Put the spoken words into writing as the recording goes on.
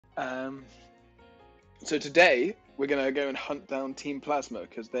Um, so today we're gonna go and hunt down Team Plasma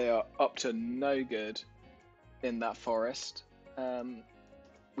because they are up to no good in that forest.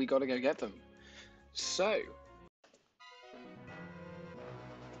 We gotta go get them. So,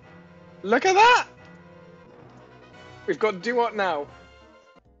 look at that! We've got to do what now?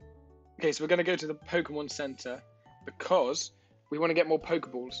 Okay, so we're gonna go to the Pokemon Center because we want to get more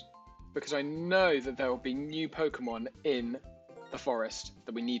Pokeballs. Because I know that there will be new Pokemon in the forest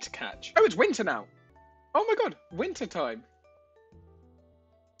that we need to catch. Oh, it's winter now! Oh my god, winter time!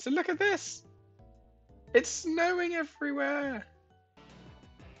 So look at this! It's snowing everywhere!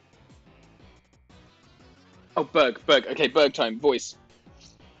 Oh, Berg. Okay, Berg time. Voice.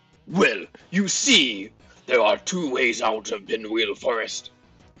 Well, you see, there are two ways out of Pinwheel Forest.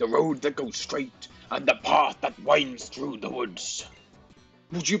 The road that goes straight, and the path that winds through the woods.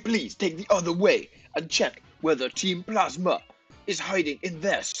 Would you please take the other way and check whether Team Plasma is hiding in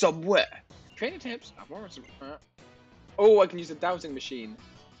there somewhere? Trainer tips. Oh, I can use a dowsing machine.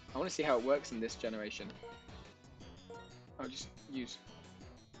 I want to see how it works in this generation. I'll just use...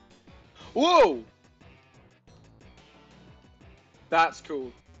 Whoa! That's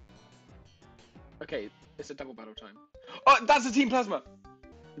cool. Okay, it's a double battle time. Oh, that's a Team Plasma!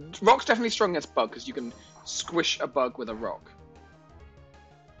 Rock's definitely strong against Bug, because you can squish a bug with a rock.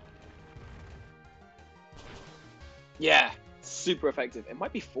 Yeah, super effective. It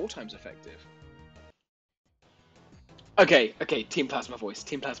might be 4 times effective. Okay, Team Plasma voice.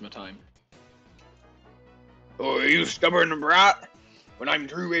 Team Plasma time. Oh, you stubborn brat! When I'm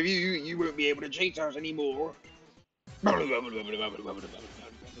through with you, you won't be able to chase us anymore.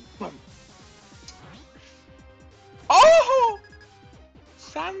 Oh!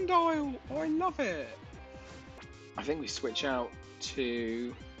 Sandile! Oh, I love it! I think we switch out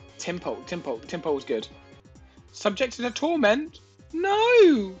to Timpole. Timpole's good. Subjected to torment?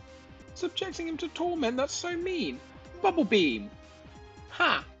 No! Subjecting him to torment, that's so mean. Bubble Beam!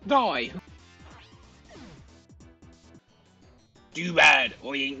 Ha! Die! Too bad, I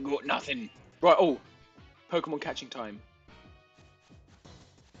ain't got nothing. Right, oh. Pokemon catching time.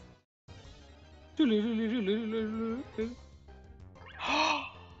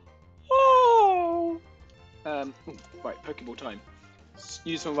 Oh! Right, Pokeball time.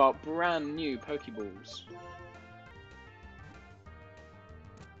 Use some of our brand new Pokeballs.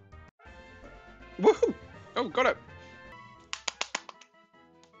 Woohoo! Oh, got it!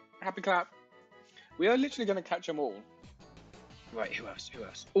 Happy clap. We are literally going to catch them all. Right, who else?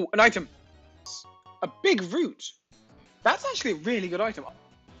 Oh, an item! A big root! That's actually a really good item.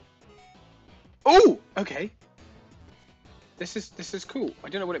 Oh, okay. This is cool. I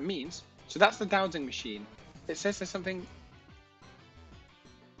don't know what it means. So that's the dowsing machine. It says there's something...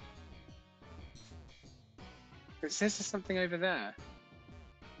 It says there's something over there.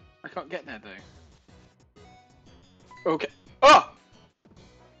 I can't get there, though. Okay. Oh!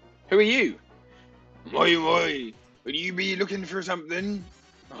 Who are you? Why, would you be looking for something?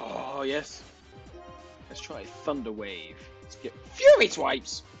 Oh, yes. Let's try Thunder Wave. Let's get Fury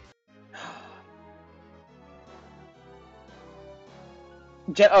Swipes!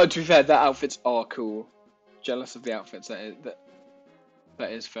 Oh, to be fair, their outfits are cool. Jealous of the outfits, that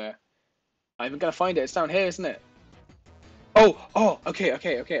is fair. I'm even gonna find it. It's down here, isn't it? Oh, okay. I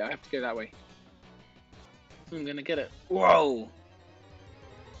have to go that way. I'm gonna get it. Whoa!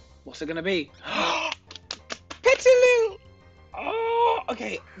 What's it gonna be? Petilil! Oh,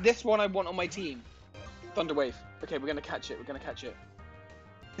 okay. This one I want on my team. Thunder Wave. Okay, we're gonna catch it.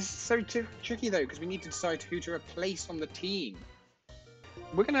 This is so tricky though, because we need to decide who to replace on the team.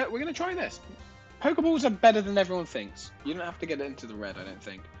 We're gonna try this. Pokeballs are better than everyone thinks. You don't have to get it into the red, I don't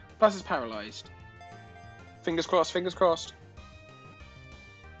think. Plus it's paralyzed. Fingers crossed, fingers crossed.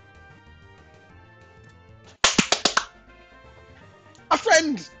 A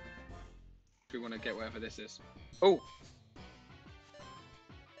friend! We want to get whatever this is. Oh!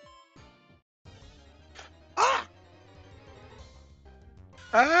 Ah!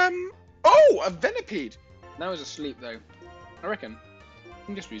 Oh! A Venipede! Now he's asleep though. I reckon. We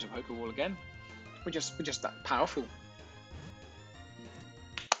can just use a Pokeball again. We're just that powerful.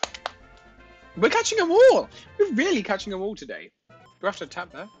 We're catching them all! We're really catching them all today. Do I have to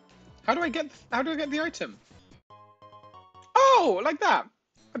tap there? How do I get the item? Oh, like that!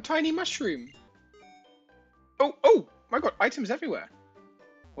 A tiny mushroom. Oh my god, items everywhere.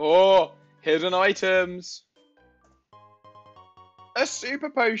 Oh, hidden items. A super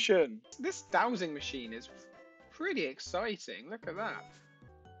potion. This dowsing machine is pretty exciting. Look at that.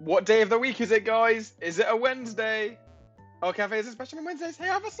 What day of the week is it, guys? Is it a Wednesday? Our cafe is a special on Wednesdays. Hey,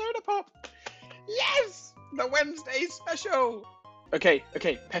 have a soda pop. Yes! The Wednesday special. Okay,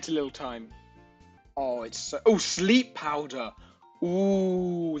 Petilil time. Oh, it's so... Oh, sleep powder.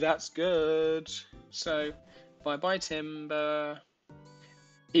 Ooh, that's good. So, bye-bye, Timber.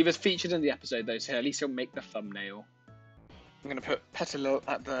 He was featured in the episode, though, so at least he'll make the thumbnail. I'm going to put Petilil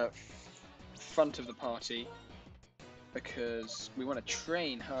at the front of the party because we want to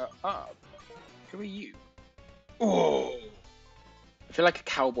train her up. Who are you? Oh! I feel like a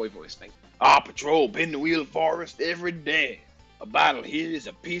cowboy voice thing. I patrol Pinwheel Forest every day. A battle here is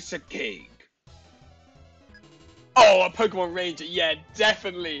a piece of cake. Oh, a Pokémon Ranger. Yeah,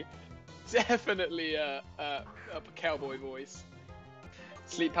 definitely. Definitely a cowboy voice.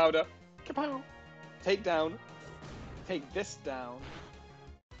 Sleep powder. Kapow. Take down. Take this down.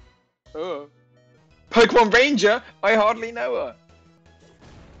 Oh. Pokémon Ranger? I hardly know her.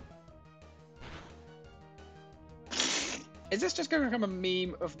 Is this just going to become a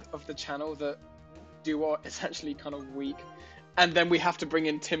meme of the channel that Duot is actually kind of weak? And then we have to bring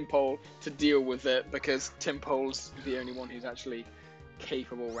in Timpole to deal with it because Timpole's the only one who's actually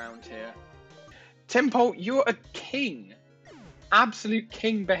capable around here. Timpole, you're a king. Absolute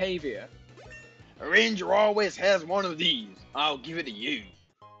king behavior. A ranger always has one of these. I'll give it to you.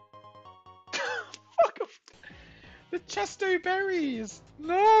 Fuck off. The Chesto berries.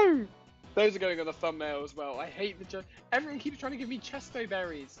 No. Those are going on the thumbnail as well. I hate the everyone keeps trying to give me Chesto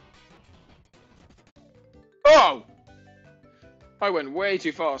berries. Oh! I went way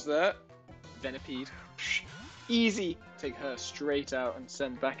too fast there. Venipede. Easy. Take her straight out and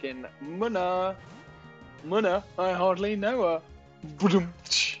send back in Munna. Munna, I hardly know her.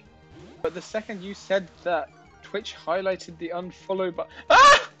 But the second you said that, Twitch highlighted the unfollow button.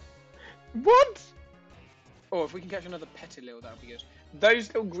 Ah! What? Oh, if we can catch another Petilil, that would be good. Those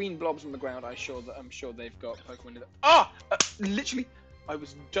little green blobs on the ground, I'm sure they've got Pokemon in it. Ah! Literally, I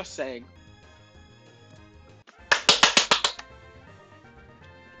was just saying.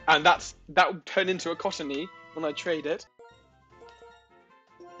 And that will turn into a Cottony when I trade it.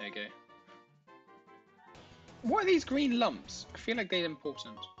 There you go. What are these green lumps? I feel like they're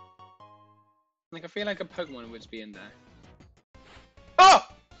important. Like, I feel like a Pokemon would be in there. Oh!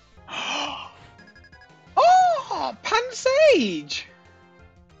 Oh! Pansage!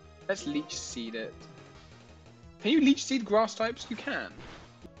 Let's Leech Seed it. Can you Leech Seed grass types? You can.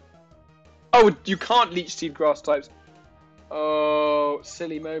 Oh, you can't Leech Seed grass types. Oh,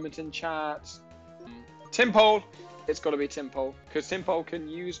 silly moment in chat. Timpole! It's got to be Timpole, because Timpole can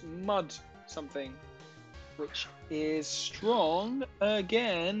use Mud something, which is strong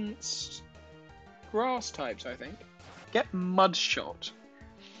against grass types, I think. Get Mud Shot.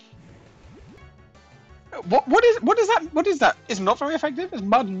 What is that? It's not very effective? Is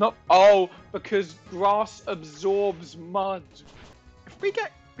Mud not? Oh, because grass absorbs mud. If we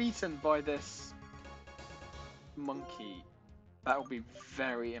get beaten by this monkey, that will be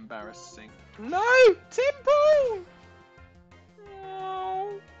very embarrassing. No! Timpole!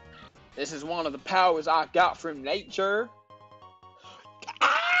 No. This is one of the powers I got from nature.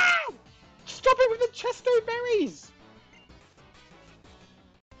 Ah! Stop it with the Chesto berries!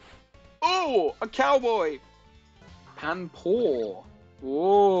 Oh, a cowboy! Panpour.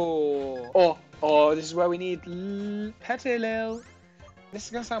 Oh. Oh, this is where we need Petilil. This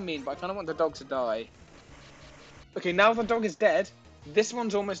is gonna sound mean, but I kind of want the dog to die. Okay, now the dog is dead. This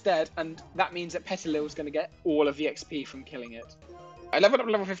one's almost dead, and that means that Petilil is gonna get all of the XP from killing it. I leveled up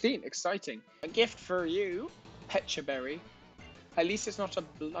level 15. Exciting. A gift for you, Pecha Berry. At least it's not a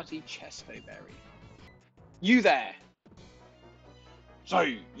bloody Chesto berry. You there. So,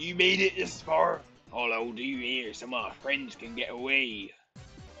 you made it this far? All I'll do here so my friends can get away.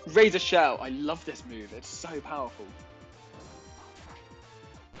 Razor Shell. I love this move. It's so powerful.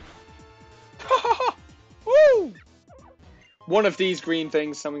 Woo! One of these green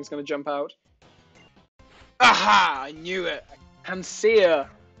things, something's going to jump out. Aha! I knew it. Pansear.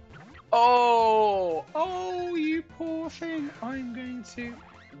 Oh! Oh, you poor thing. I'm going to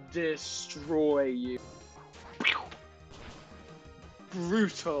destroy you.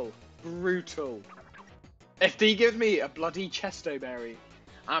 Brutal. Brutal. If he gives me a bloody Chesto berry,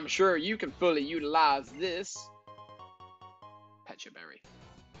 I'm sure you can fully utilize this. Pecha Berry.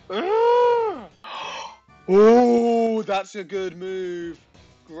 Oh, that's a good move.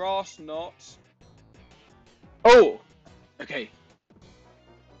 Grass Knot. Oh! Okay.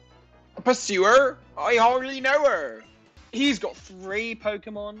 A Pursuer? I hardly know her. He's got 3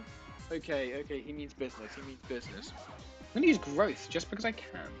 Pokemon. Okay, he means business. He means business. I'm gonna use Growth just because I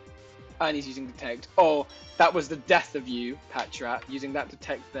can. And he's using Detect. Oh, that was the death of you, Patrat, using that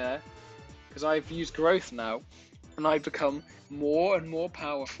Detect there. Because I've used Growth now, and I've become more and more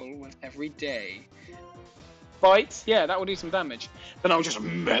powerful with every day. Bite. Yeah, that will do some damage. Then I'll just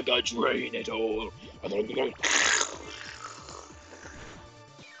Mega Drain it all. And then I'll be like...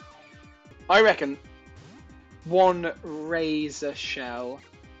 I reckon one Razor Shell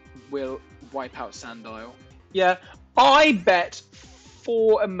will wipe out Sandile. Yeah, I bet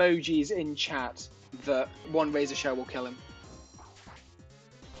 4 emojis in chat that one Razor Shell will kill him.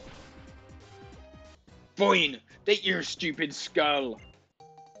 Fine, take your stupid skull.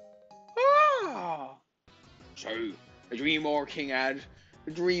 Ah! So, the dream our king had,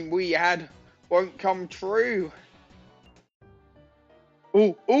 the dream we had, won't come true.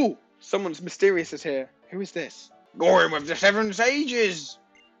 Oh, someone's mysterious is here. Who is this? Gorham of the Seven Sages!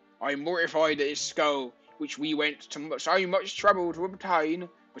 I'm mortified that his skull, which we went to so much trouble to obtain,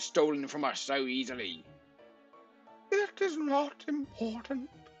 was stolen from us so easily. It is not important.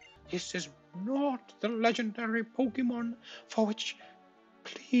 This is not the legendary Pokemon for which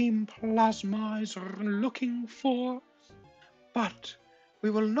Clean Plasma is looking for. But we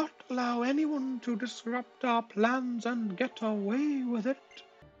will not allow anyone to disrupt our plans and get away with it.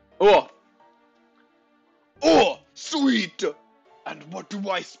 Oh, sweet! And what do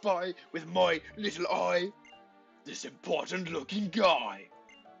I spy with my little eye? This important looking guy.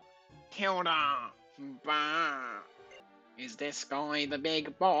 Hilda! Bah! Is this guy the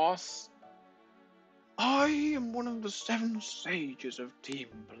big boss? I am one of the 7 sages of Team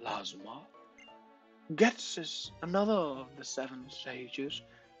Plasma. Getsis, another of the 7 sages,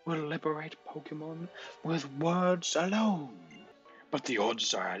 will liberate Pokemon with words alone. But the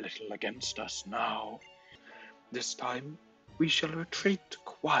odds are a little against us now. This time, we shall retreat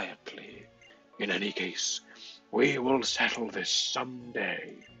quietly. In any case, we will settle this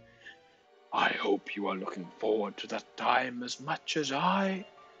someday. I hope you are looking forward to that time as much as I.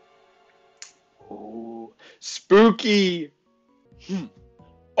 Oh, spooky!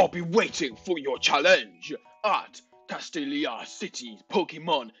 I'll be waiting for your challenge at Castelia City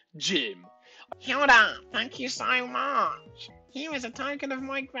Pokemon Gym. Hilda, thank you so much. Here is a token of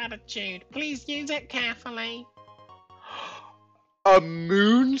my gratitude. Please use it carefully. A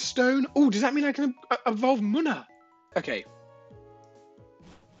moonstone? Oh, does that mean I can evolve Munna? Okay.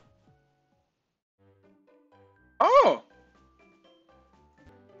 Oh!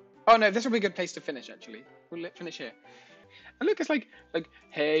 Oh no, this will be a good place to finish actually. We'll finish here. And look, it's like,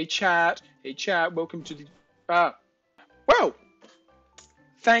 hey chat, welcome to the, well,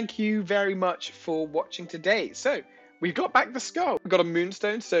 thank you very much for watching today. So, we got back the skull. We got a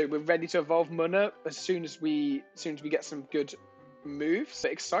moonstone, so we're ready to evolve Munna as soon as we get some good moves. So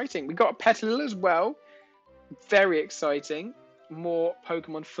exciting. We got a Petilil as well. Very exciting. More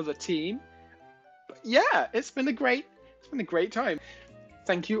Pokemon for the team. But yeah, it's been a great time.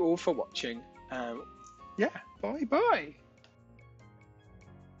 Thank you all for watching. Yeah, bye.